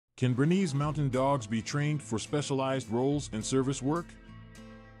Can Bernese Mountain Dogs be trained for specialized roles in service work?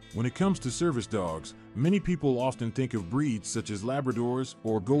 When it comes to service dogs, many people often think of breeds such as Labradors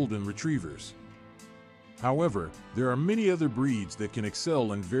or Golden Retrievers. However, there are many other breeds that can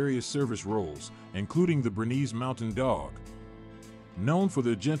excel in various service roles, including the Bernese Mountain Dog. Known for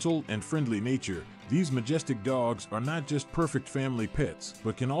their gentle and friendly nature, these majestic dogs are not just perfect family pets,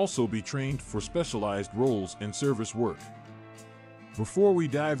 but can also be trained for specialized roles in service work. Before we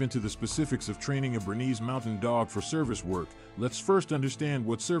dive into the specifics of training a Bernese Mountain Dog for service work, let's first understand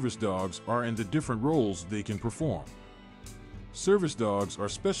what service dogs are and the different roles they can perform. Service dogs are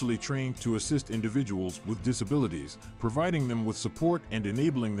specially trained to assist individuals with disabilities, providing them with support and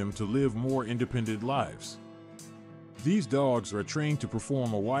enabling them to live more independent lives. These dogs are trained to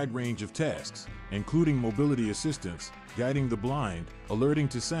perform a wide range of tasks, including mobility assistance, guiding the blind, alerting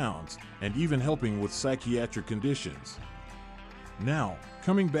to sounds, and even helping with psychiatric conditions. Now,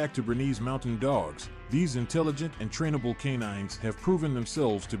 coming back to Bernese Mountain Dogs, these intelligent and trainable canines have proven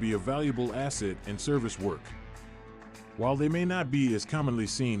themselves to be a valuable asset in service work. While they may not be as commonly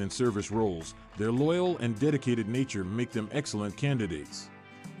seen in service roles, their loyal and dedicated nature make them excellent candidates.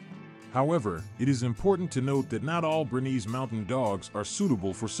 However, it is important to note that not all Bernese Mountain Dogs are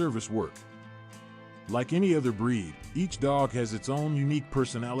suitable for service work. Like any other breed, each dog has its own unique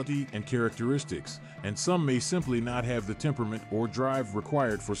personality and characteristics, and some may simply not have the temperament or drive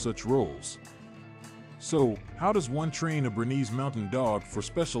required for such roles. So, how does one train a Bernese Mountain Dog for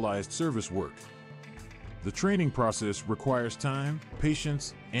specialized service work? The training process requires time,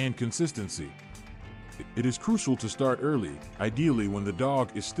 patience, and consistency. It is crucial to start early, ideally when the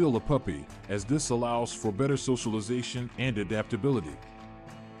dog is still a puppy, as this allows for better socialization and adaptability.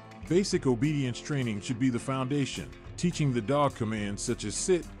 Basic obedience training should be the foundation, teaching the dog commands such as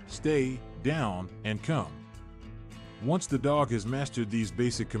sit, stay, down, and come. Once the dog has mastered these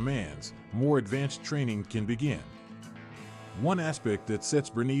basic commands, more advanced training can begin. One aspect that sets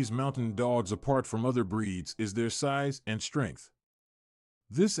Bernese Mountain Dogs apart from other breeds is their size and strength.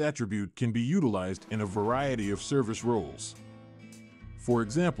 This attribute can be utilized in a variety of service roles. For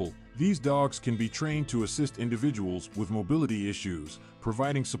example, these dogs can be trained to assist individuals with mobility issues,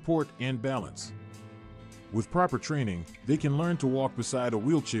 providing support and balance. With proper training, they can learn to walk beside a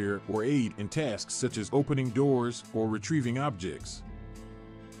wheelchair or aid in tasks such as opening doors or retrieving objects.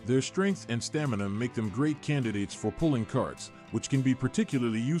 Their strength and stamina make them great candidates for pulling carts, which can be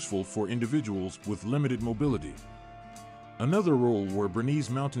particularly useful for individuals with limited mobility. Another role where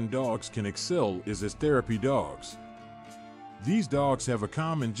Bernese Mountain Dogs can excel is as therapy dogs. These dogs have a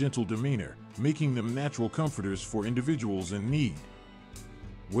calm and gentle demeanor, making them natural comforters for individuals in need.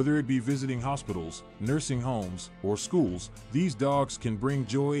 Whether it be visiting hospitals, nursing homes, or schools, these dogs can bring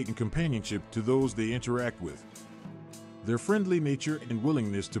joy and companionship to those they interact with. Their friendly nature and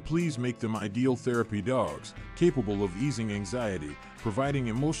willingness to please make them ideal therapy dogs, capable of easing anxiety, providing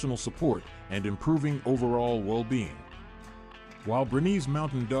emotional support, and improving overall well-being. While Bernese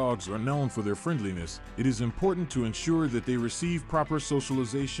Mountain Dogs are known for their friendliness, it is important to ensure that they receive proper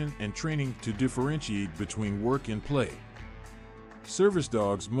socialization and training to differentiate between work and play. Service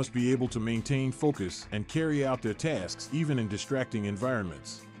dogs must be able to maintain focus and carry out their tasks even in distracting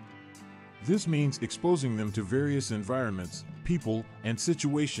environments. This means exposing them to various environments, people, and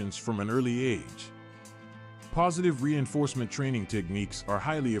situations from an early age. Positive reinforcement training techniques are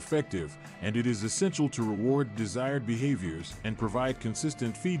highly effective, and it is essential to reward desired behaviors and provide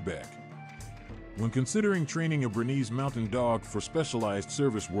consistent feedback. When considering training a Bernese Mountain Dog for specialized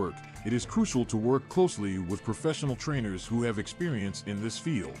service work, it is crucial to work closely with professional trainers who have experience in this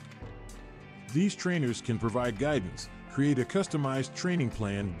field. These trainers can provide guidance, create a customized training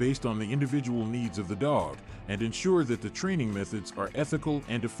plan based on the individual needs of the dog, and ensure that the training methods are ethical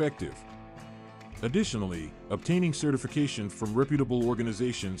and effective. Additionally, obtaining certification from reputable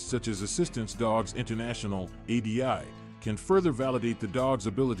organizations such as Assistance Dogs International (ADI) can further validate the dog's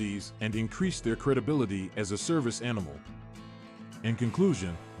abilities and increase their credibility as a service animal. In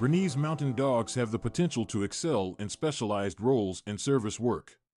conclusion, Bernese Mountain Dogs have the potential to excel in specialized roles in service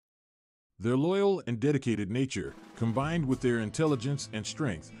work. Their loyal and dedicated nature, combined with their intelligence and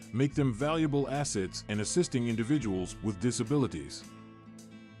strength, make them valuable assets in assisting individuals with disabilities.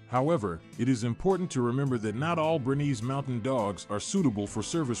 However, it is important to remember that not all Bernese Mountain Dogs are suitable for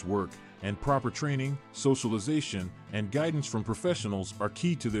service work, and proper training, socialization, and guidance from professionals are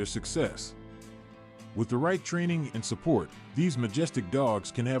key to their success. With the right training and support, these majestic dogs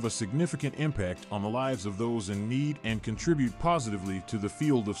can have a significant impact on the lives of those in need and contribute positively to the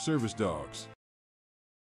field of service dogs.